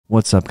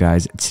What's up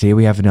guys, today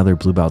we have another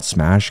blue belt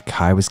smash.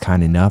 Kai was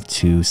kind enough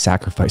to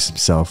sacrifice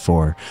himself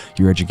for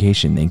your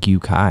education. Thank you,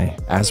 Kai.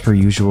 As per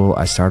usual,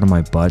 I start on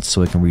my butt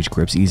so I can reach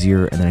grips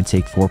easier, and then I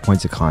take 4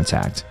 points of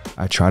contact.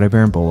 I try to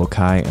berimbolo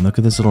Kai, and look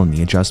at this little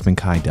knee adjustment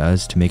Kai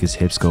does to make his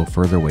hips go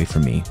further away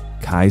from me.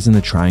 Kai's in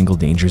the triangle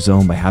danger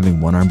zone by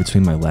having one arm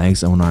between my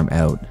legs and one arm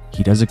out.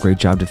 He does a great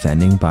job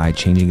defending by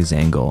changing his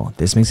angle.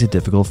 This makes it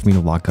difficult for me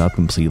to lock up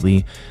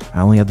completely.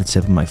 I only have the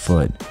tip of my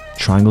foot.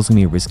 Triangle's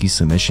gonna be a risky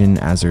submission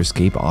as their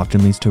escape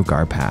often leads to a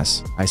guard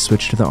pass. I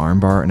switch to the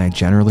armbar, and I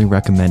generally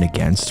recommend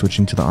against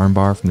switching to the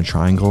armbar from the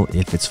triangle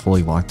if it's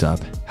fully locked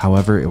up.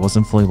 However, it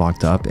wasn't fully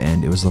locked up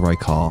and it was the right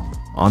call.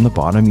 On the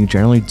bottom, you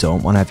generally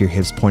don't want to have your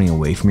hips pointing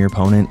away from your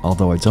opponent,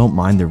 although I don't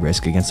mind the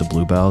risk against a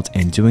blue belt,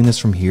 and doing this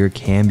from here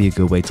can be a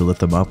good way to lift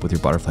them up with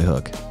your butterfly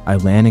hook. I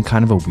land in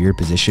kind of a weird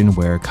position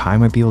where Kai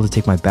might be able to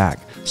take my back,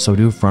 so I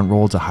do a front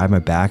roll to hide my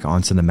back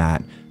onto the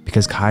mat.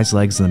 Because Kai's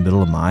legs in the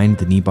middle of mine,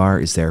 the knee bar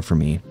is there for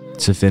me.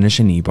 To finish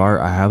a knee bar,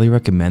 I highly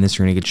recommend this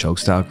rear naked choke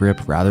style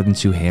grip rather than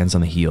two hands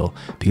on the heel,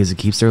 because it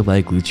keeps their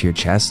leg glued to your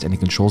chest and it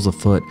controls the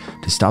foot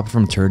to stop it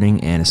from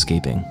turning and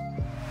escaping.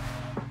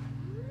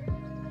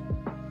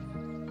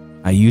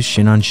 I use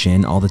shin on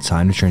shin all the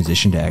time to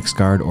transition to X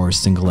guard or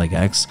single leg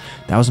X.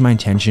 That was my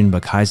intention,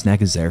 but Kai's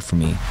neck is there for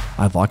me.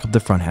 I lock up the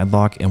front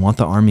headlock and want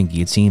the arm in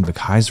guillotine, but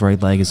Kai's right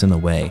leg is in the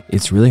way.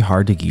 It's really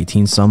hard to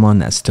guillotine someone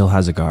that still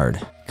has a guard.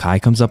 Kai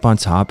comes up on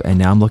top, and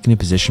now I'm looking to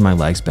position my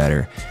legs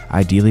better.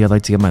 Ideally, I'd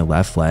like to get my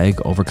left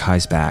leg over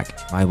Kai's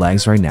back. My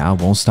legs right now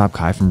won't stop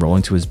Kai from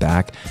rolling to his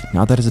back.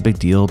 Not that it's a big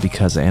deal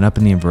because I end up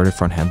in the inverted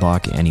front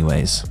headlock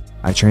anyways.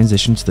 I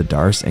transition to the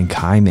darce and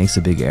Kai makes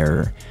a big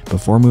error.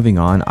 Before moving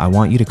on, I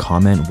want you to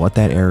comment what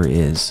that error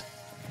is.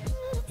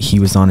 He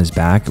was on his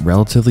back,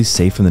 relatively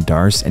safe from the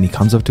darce, and he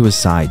comes up to his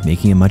side,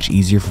 making it much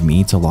easier for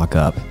me to lock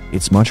up.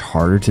 It's much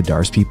harder to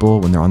darce people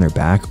when they're on their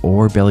back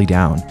or belly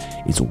down.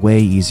 It's way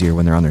easier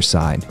when they're on their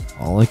side.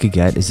 All I could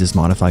get is this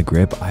modified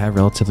grip. I have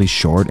relatively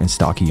short and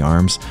stocky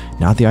arms,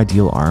 not the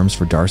ideal arms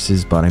for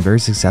darces, but I'm very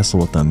successful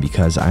with them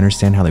because I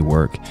understand how they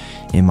work.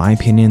 In my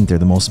opinion, they're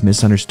the most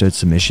misunderstood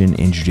submission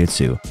in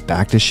Jiu-Jitsu.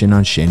 Back to shin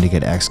on shin to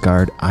get X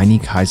guard. I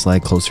need Kai's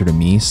leg closer to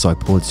me, so I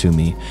pull it to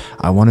me.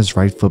 I want his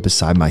right foot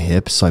beside my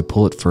hip, so I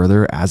pull it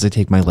further as I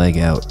take my leg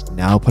out.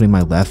 Now putting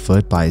my left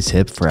foot by his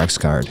hip for X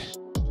guard.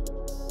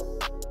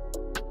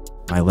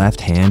 My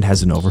left hand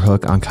has an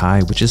overhook on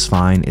Kai, which is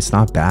fine. It's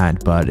not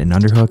bad, but an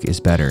underhook is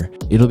better.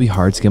 It'll be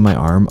hard to get my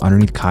arm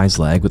underneath Kai's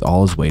leg with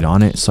all his weight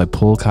on it, so I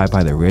pull Kai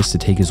by the wrist to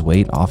take his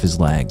weight off his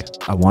leg.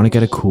 I want to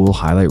get a cool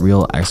highlight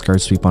reel X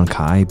guard sweep on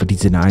Kai, but he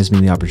denies me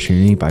the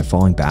opportunity by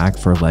falling back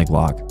for a leg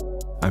lock.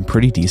 I'm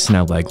pretty decent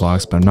at leg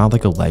locks, but I'm not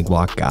like a leg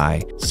lock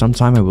guy.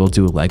 Sometime I will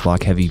do a leg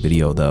lock heavy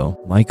video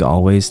though. Like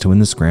always, to win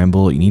the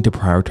scramble, you need to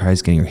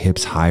prioritize getting your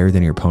hips higher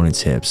than your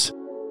opponent's hips.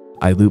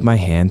 I loop my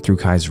hand through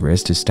Kai's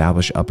wrist to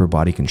establish upper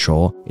body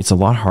control. It's a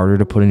lot harder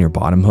to put in your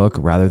bottom hook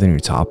rather than your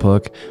top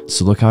hook,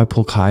 so look how I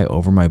pull Kai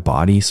over my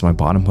body so my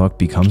bottom hook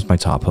becomes my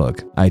top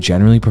hook. I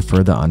generally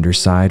prefer the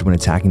underside when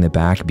attacking the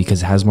back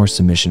because it has more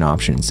submission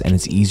options and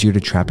it's easier to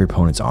trap your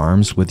opponent's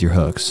arms with your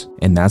hooks.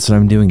 And that's what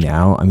I'm doing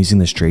now. I'm using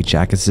the straight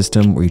jacket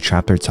system where you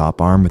trap their top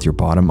arm with your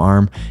bottom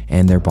arm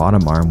and their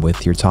bottom arm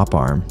with your top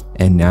arm.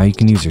 And now you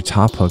can use your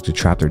top hook to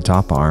trap their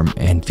top arm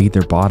and feed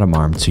their bottom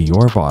arm to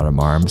your bottom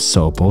arm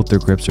so both their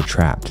grips are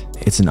trapped.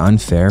 It's an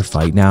unfair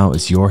fight now.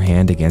 It's your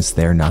hand against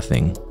their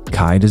nothing.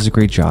 Kai does a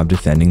great job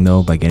defending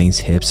though by getting his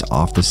hips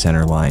off the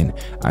center line.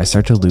 I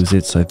start to lose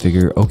it, so I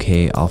figure,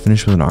 okay, I'll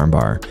finish with an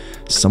armbar.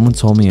 Someone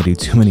told me I do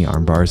too many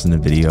arm bars in the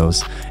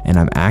videos, and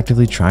I'm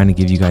actively trying to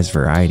give you guys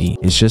variety.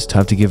 It's just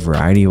tough to give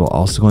variety while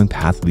also going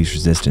path of least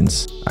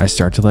resistance. I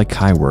start to let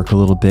Kai work a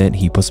little bit.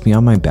 He puts me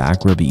on my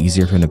back where it'll be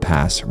easier for him to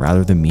pass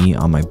rather than me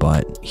on my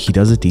butt. He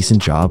does a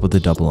decent job with the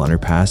double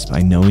underpass, but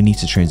I know he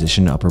needs to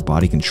transition to upper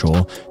body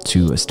control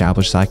to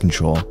establish side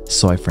control,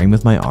 so I frame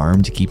with my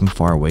arm to keep him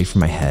far away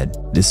from my head.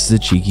 This is a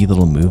cheeky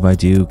little move I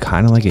do,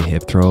 kind of like a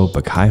hip throw,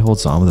 but Kai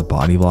holds on with a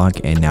body lock,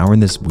 and now we're in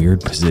this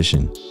weird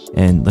position.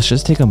 And let's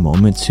just take a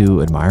moment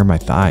to admire my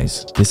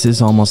thighs. This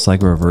is almost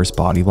like a reverse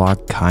body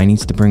lock. Kai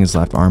needs to bring his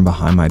left arm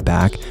behind my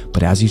back,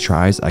 but as he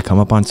tries, I come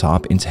up on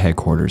top into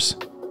headquarters.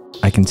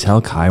 I can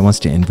tell Kai wants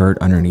to invert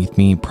underneath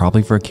me,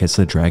 probably for a kiss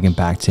to the dragon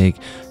back take,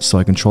 so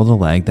I control the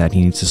leg that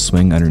he needs to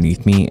swing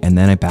underneath me, and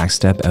then I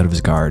backstep out of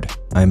his guard.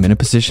 I'm in a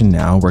position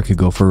now where I could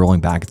go for a rolling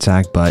back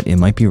attack, but it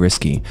might be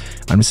risky.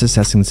 I'm just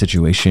assessing the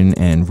situation,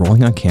 and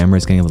rolling on camera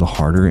is getting a little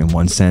harder in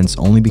one sense,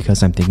 only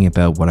because I'm thinking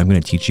about what I'm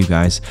going to teach you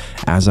guys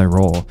as I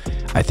roll.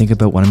 I think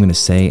about what I'm going to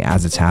say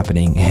as it's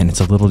happening, and it's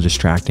a little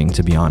distracting,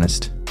 to be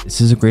honest. This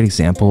is a great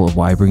example of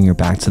why bringing your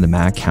back to the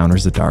mat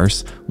counters the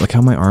darce. Look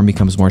how my arm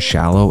becomes more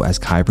shallow as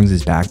Kai brings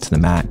his back to the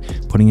mat,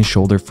 putting his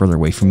shoulder further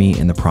away from me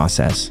in the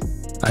process.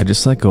 I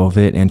just let go of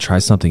it and try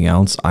something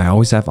else. I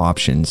always have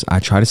options. I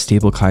try to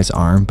stable Kai's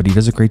arm, but he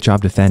does a great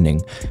job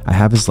defending. I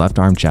have his left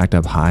arm jacked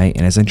up high,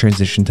 and as I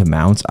transition to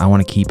mount, I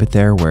want to keep it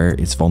there where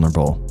it's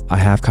vulnerable. I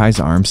have Kai's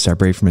arms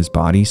separate from his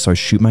body, so I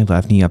shoot my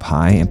left knee up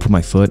high and put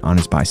my foot on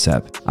his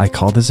bicep. I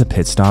call this a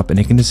pit stop, and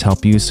it can just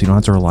help you so you don't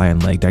have to rely on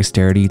leg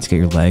dexterity to get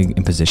your leg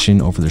in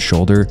position over the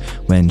shoulder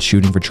when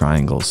shooting for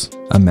triangles.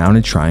 A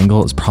mounted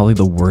triangle is probably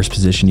the worst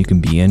position you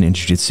can be in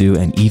Jiu-Jitsu,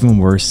 and even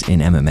worse in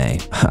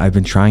MMA. I've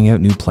been trying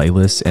out new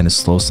playlists and a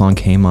slow song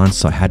came on,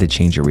 so I had to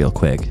change it real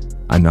quick.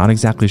 I'm not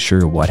exactly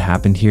sure what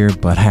happened here,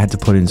 but I had to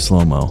put it in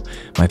slow-mo.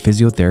 My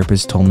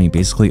physiotherapist told me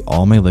basically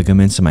all my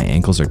ligaments in my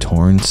ankles are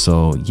torn,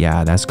 so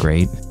yeah, that's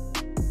great.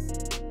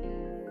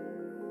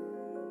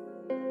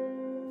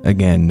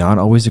 Again, not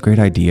always a great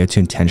idea to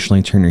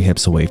intentionally turn your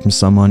hips away from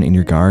someone in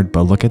your guard,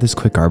 but look at this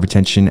quick guard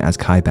retention as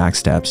Kai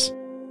backsteps.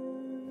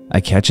 I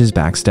catch his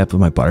backstep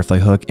with my butterfly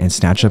hook and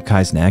snatch up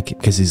Kai's neck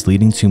because he's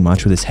leading too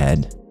much with his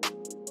head.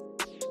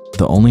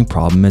 The only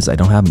problem is I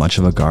don't have much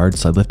of a guard,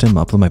 so I lift him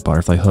up with my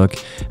butterfly hook.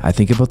 I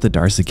think about the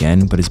darce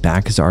again, but his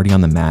back is already on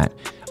the mat.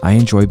 I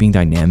enjoy being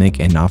dynamic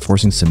and not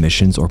forcing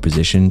submissions or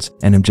positions,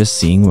 and I'm just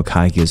seeing what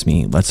Kai gives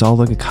me. Let's all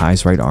look at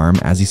Kai's right arm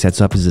as he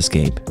sets up his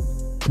escape.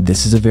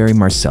 This is a very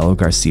Marcelo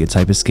Garcia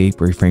type escape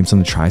where he frames on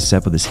the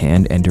tricep with his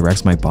hand and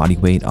directs my body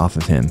weight off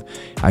of him.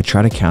 I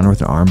try to counter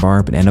with an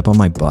armbar but end up on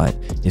my butt.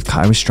 If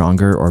Kai was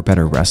stronger or a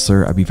better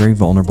wrestler, I'd be very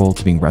vulnerable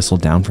to being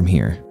wrestled down from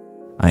here.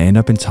 I end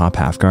up in top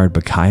half guard,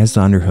 but Kai has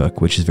the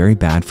underhook, which is very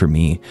bad for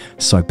me,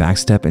 so I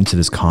backstep into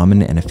this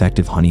common and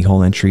effective honey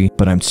hole entry,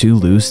 but I'm too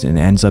loose and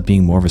it ends up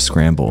being more of a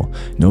scramble.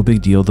 No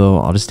big deal though,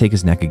 I'll just take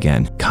his neck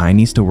again. Kai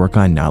needs to work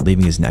on not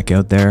leaving his neck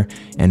out there,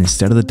 and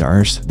instead of the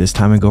darce, this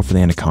time I go for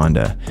the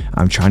anaconda.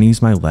 I'm trying to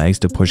use my legs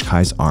to push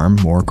Kai's arm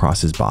more across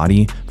his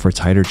body for a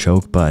tighter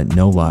choke, but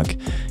no luck.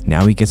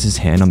 Now he gets his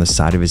hand on the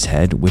side of his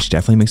head, which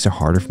definitely makes it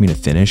harder for me to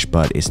finish,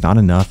 but it's not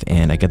enough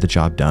and I get the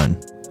job done.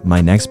 My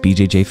next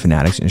BJJ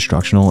Fanatics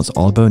instructional is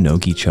all about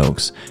Nogi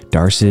chokes,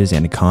 darces,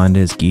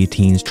 anacondas,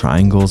 guillotines,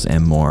 triangles,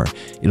 and more.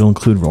 It'll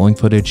include rolling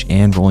footage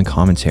and rolling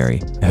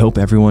commentary. I hope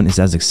everyone is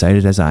as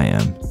excited as I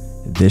am.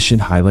 This should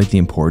highlight the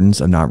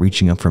importance of not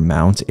reaching up for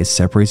mount. It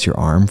separates your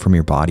arm from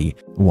your body.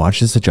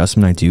 Watch this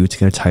adjustment I do to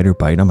get a tighter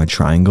bite on my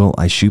triangle.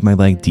 I shoot my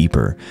leg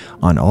deeper.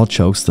 On all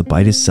chokes, the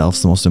bite itself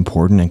is the most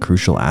important and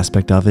crucial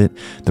aspect of it.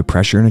 The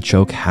pressure in a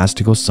choke has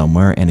to go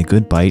somewhere, and a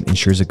good bite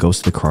ensures it goes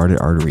to the carotid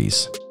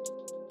arteries.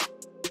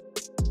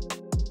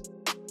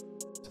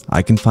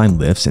 I can find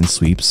lifts and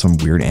sweeps from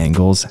weird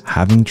angles.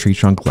 Having tree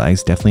trunk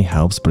legs definitely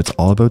helps, but it's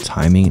all about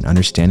timing and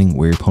understanding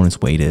where your opponent's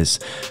weight is.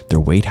 Their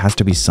weight has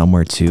to be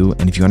somewhere too,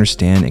 and if you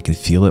understand and can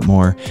feel it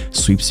more,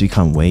 sweeps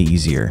become way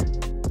easier.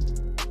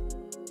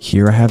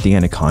 Here I have the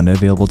anaconda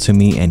available to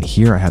me, and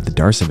here I have the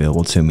darce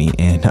available to me,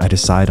 and I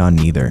decide on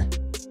neither.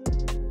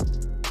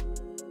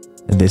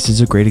 This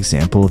is a great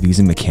example of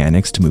using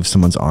mechanics to move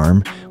someone's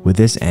arm. With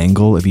this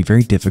angle, it'd be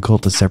very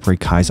difficult to separate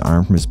Kai's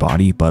arm from his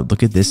body, but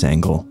look at this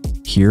angle.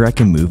 Here I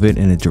can move it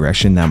in a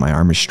direction that my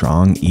arm is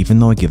strong. Even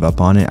though I give up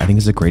on it, I think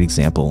it's a great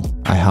example.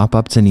 I hop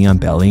up to knee on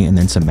belly and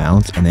then to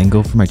mount, and then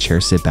go for my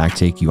chair sit back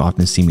take you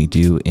often see me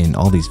do in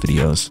all these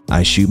videos.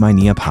 I shoot my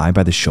knee up high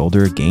by the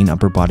shoulder, gain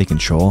upper body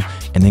control,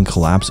 and then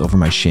collapse over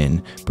my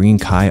shin, bringing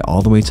Kai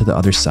all the way to the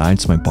other side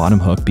so my bottom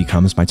hook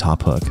becomes my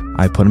top hook.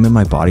 I put him in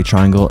my body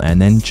triangle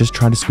and then just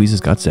try to squeeze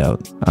his guts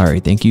out.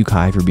 Alright, thank you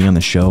Kai for being on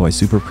the show. I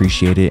super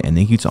appreciate it, and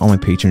thank you to all my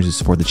patrons who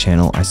support the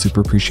channel. I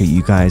super appreciate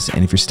you guys,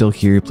 and if you're still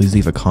here, please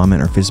leave a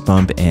comment or fist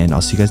bump, and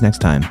I'll see you guys next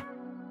time.